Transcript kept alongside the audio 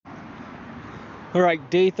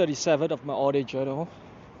Alright, day 37 of my audio journal.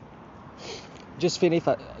 Just finished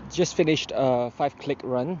a 5-click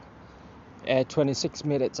run at 26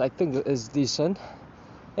 minutes. I think it is decent.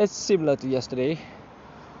 It's similar to yesterday,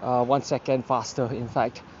 1 second faster, in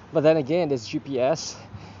fact. But then again, there's GPS,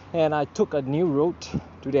 and I took a new route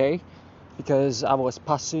today because I was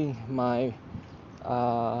passing my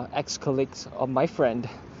ex-colleagues of my friend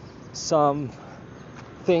some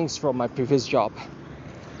things from my previous job.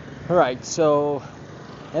 Alright, so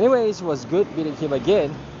anyways, it was good meeting him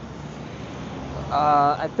again.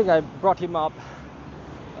 I think I brought him up,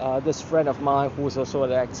 this friend of mine who's also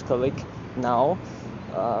an ex-colleague now.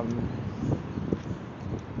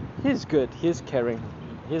 He's good, he's caring,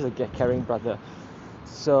 he's a caring brother.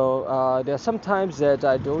 So there are some times that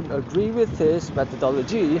I don't agree with his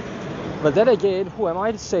methodology, but then again, who am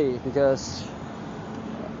I to say? Because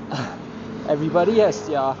everybody has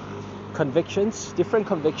their convictions, different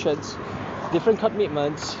commitments,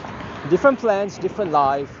 different plans, different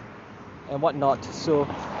life, and whatnot. So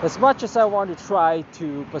as much as I want to try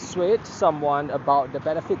to persuade someone about the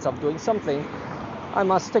benefits of doing something, I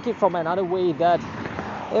must take it from another way that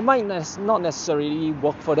it might not necessarily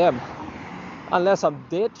work for them. Unless I'm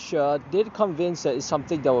dead convinced that it's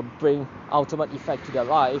something that will bring ultimate effect to their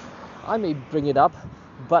life, I may bring it up,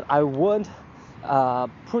 but I won't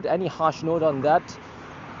put any harsh note on that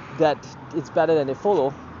it's better than they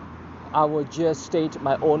follow. I will just state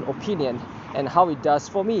my own opinion and how it does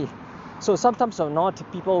for me. So sometimes or not,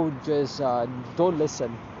 people just don't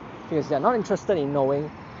listen because they're not interested in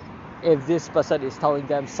knowing if this person is telling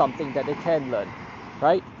them something that they can learn,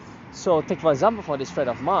 right? So take for example, for this friend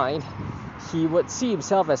of mine, he would see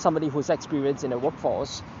himself as somebody who's experienced in the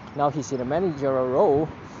workforce. Now he's in a managerial role.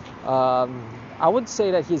 I wouldn't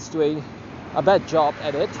say that he's doing a bad job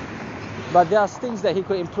at it, but there are things that he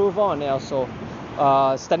could improve on. And also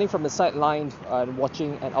standing from the sideline and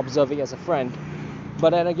watching and observing as a friend.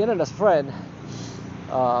 But then again, as a friend,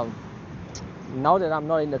 now that I'm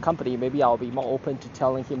not in the company, maybe I'll be more open to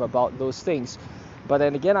telling him about those things. But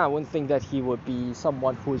then again, I wouldn't think that he would be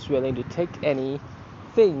someone who's willing to take any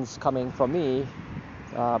things coming from me,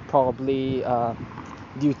 probably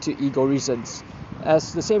due to ego reasons.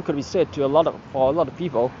 As the same could be said to for a lot of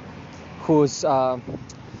people who's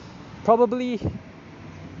probably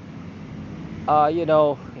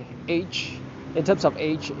age, in terms of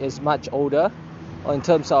age, is much older, or in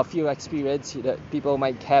terms of few experience that people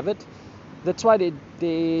might have it. That's why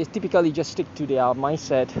they typically just stick to their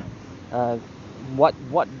mindset,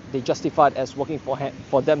 what they justified as working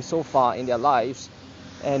for them so far in their lives,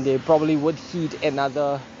 and they probably would heed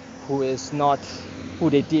another who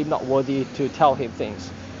they deem not worthy to tell him things.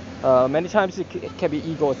 Many times it can be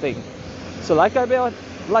ego thing. So like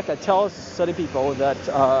I tell certain people that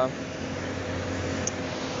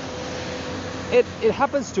it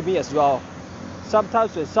happens to me as well.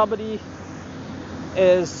 Sometimes when somebody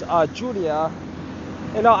is a junior,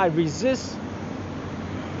 I resist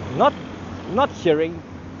not hearing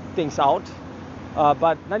things out,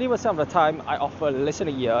 but 90% of the time I offer a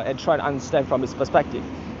listening ear and try to understand from his perspective.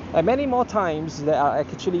 And many more times that I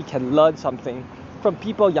actually can learn something from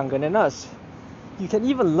people younger than us. You can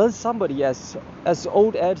even learn somebody as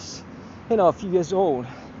old as a few years old,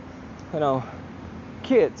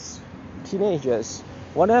 kids, teenagers,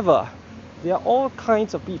 whatever. There are all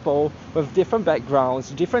kinds of people with different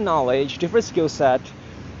backgrounds, different knowledge, different skill set,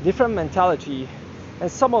 different mentality,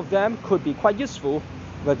 and some of them could be quite useful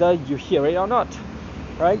whether you hear it or not,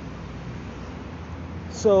 right?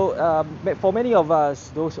 So for many of us,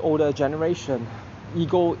 those older generation,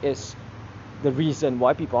 ego is the reason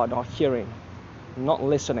why people are not hearing, not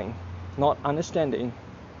listening, not understanding,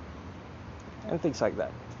 and things like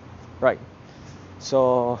that, right?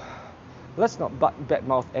 So let's not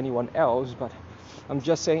badmouth anyone else, but I'm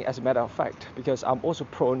just saying as a matter of fact, because I'm also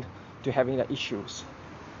prone to having the issues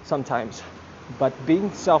sometimes. But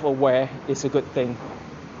being self-aware is a good thing.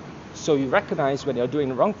 So you recognize when you're doing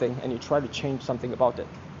the wrong thing and you try to change something about it,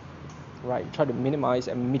 right? You try to minimize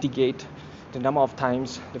and mitigate the number of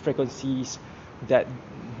times, the frequencies that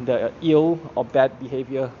the ill or bad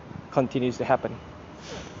behavior continues to happen.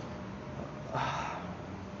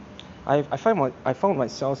 I found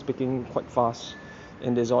myself speaking quite fast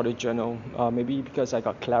in this audio journal, maybe because I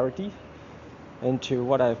got clarity into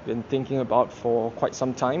what I've been thinking about for quite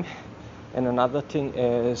some time. And another thing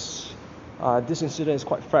is, this incident is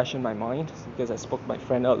quite fresh in my mind because I spoke to my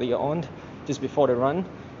friend earlier on, just before the run.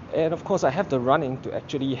 And of course I have the running to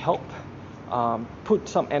actually help put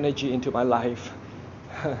some energy into my life,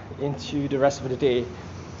 into the rest of the day.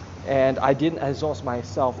 And I didn't exhaust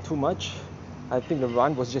myself too much. I think the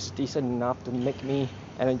run was just decent enough to make me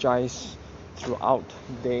energized throughout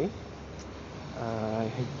the day.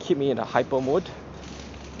 Keep me in a hyper mode.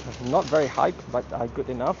 Not very hype, but good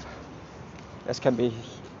enough. As can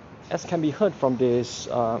be heard from this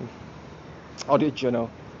audio journal,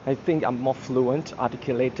 I think I'm more fluent,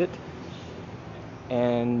 articulated,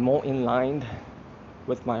 and more in line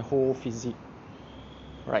with my whole physique.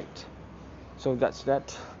 Right. So that's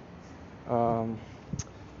that. I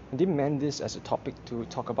didn't mean this as a topic to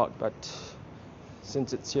talk about, but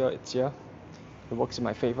since it's here. It works in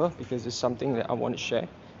my favor because it's something that I want to share,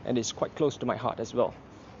 and it's quite close to my heart as well.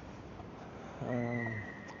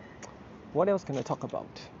 What else can I talk about?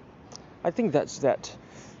 I think that's that.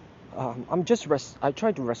 I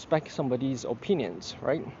try to respect somebody's opinions,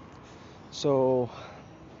 right? So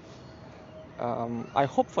I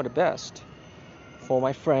hope for the best for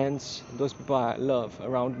my friends, those people I love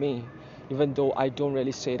around me, even though I don't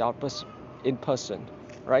really say it out in person,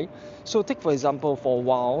 right? So take for example, for a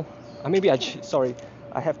while, I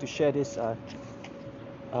have to share these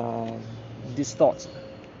thoughts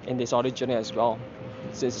in this audio journal as well,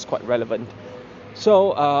 since it's quite relevant.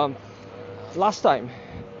 So last time,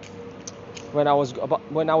 when I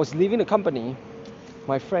was leaving the company,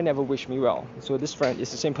 my friend never wished me well. So this friend is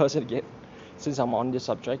the same person again. Since I'm on this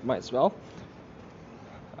subject, might as well.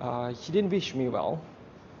 He didn't wish me well,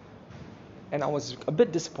 and I was a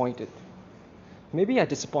bit disappointed. Maybe I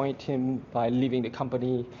disappoint him by leaving the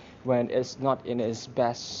company when it's not in its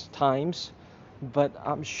best times, but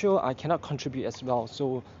I'm sure I cannot contribute as well,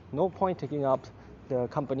 so no point taking up the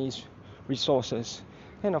company's resources.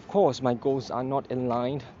 And of course, my goals are not in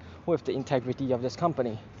line with the integrity of this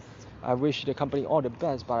company. I wish the company all the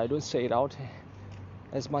best, but I don't say it out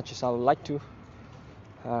as much as I would like to.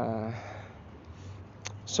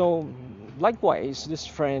 So likewise, this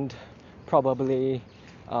friend probably,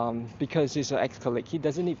 because he's an ex-colleague, he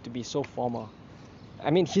doesn't need to be so formal. I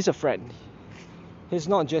mean, he's a friend. He's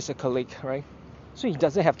not just a colleague, right? So he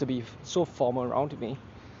doesn't have to be so formal around me.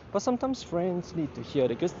 But sometimes friends need to hear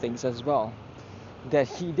the good things as well. That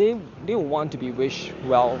they want to be wished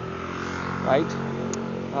well, right?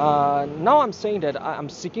 Now I'm saying that I'm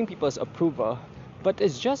seeking people's approval, but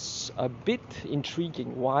it's just a bit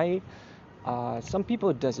intriguing why some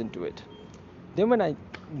people doesn't do it. Then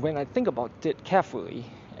when I think about it carefully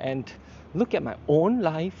and look at my own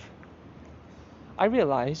life, I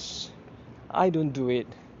realize I don't do it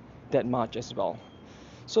that much as well.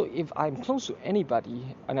 So if I'm close to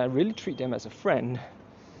anybody and I really treat them as a friend,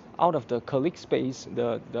 out of the colleague space,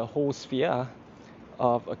 the whole sphere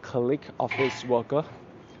of a colleague, office worker,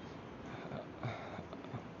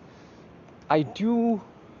 I do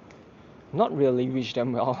not really wish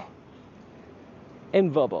them well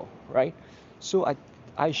in verbal, right? So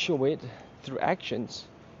I show it through actions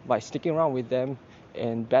by sticking around with them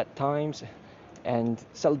in bad times and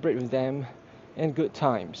celebrate with them in good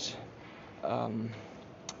times.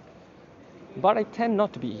 But I tend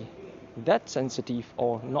not to be that sensitive,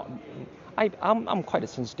 or not. I'm quite a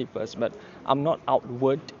sensitive person, but I'm not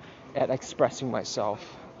outward at expressing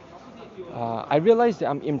myself. I realize that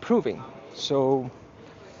I'm improving. So,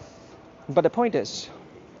 but the point is,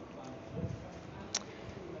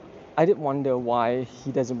 I did wonder why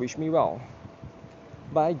he doesn't wish me well.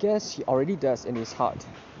 But I guess he already does in his heart.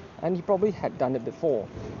 And he probably had done it before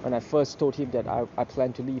when I first told him that I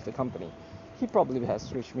plan to leave the company. He probably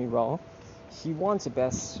has wished me well. He wants the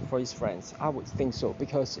best for his friends. I would think so,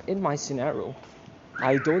 because in my scenario,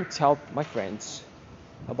 I don't tell my friends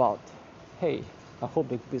about, hey, I hope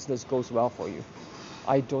the business goes well for you.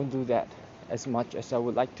 I don't do that as much as I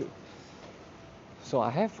would like to. So I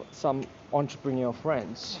have some entrepreneurial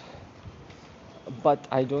friends, but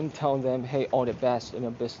I don't tell them, hey, all the best in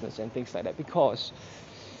your business and things like that, because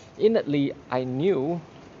innately I knew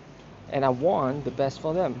and I want the best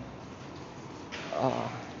for them.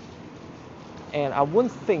 And I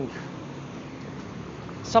wouldn't think,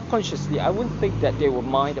 subconsciously, I wouldn't think that they would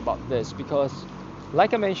mind about this, because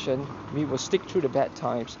like I mentioned, we will stick through the bad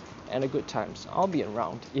times and the good times. I'll be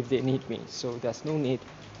around if they need me, so there's no need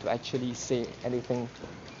to actually say anything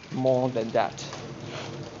more than that.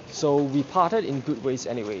 So we parted in good ways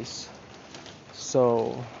anyways.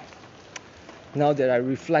 So now that I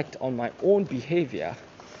reflect on my own behavior,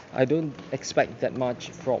 I don't expect that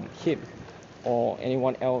much from him or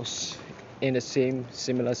anyone else in the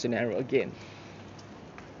similar scenario again.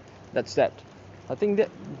 That's that. I think that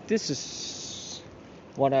this is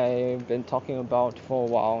what I've been talking about for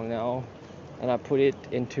a while now, and I put it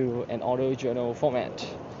into an audio journal format.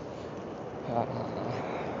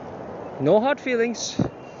 No hard feelings,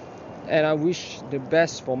 and I wish the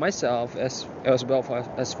best for myself as well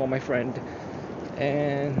as for my friend,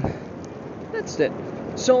 and that's it.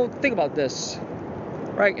 So think about this,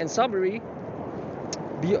 right? In summary,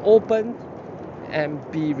 be open and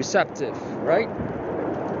be receptive, right?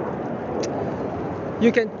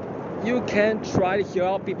 You can try to hear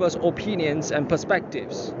out people's opinions and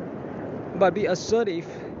perspectives, but be assertive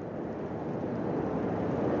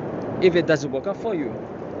if it doesn't work out for you.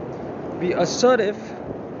 Be assertive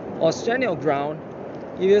or stand your ground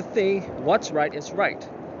if you think what's right is right,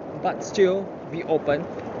 but still be open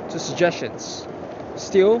to suggestions.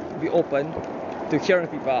 Still be open to hearing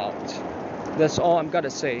people out. That's all I'm gonna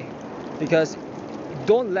say, because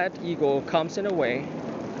don't let ego comes in the way.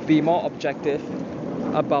 Be more objective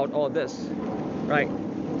about all this, right?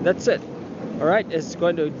 That's it. All right, it's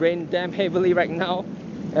going to rain damn heavily right now,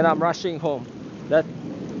 and I'm rushing home. That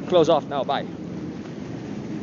close off now. Bye.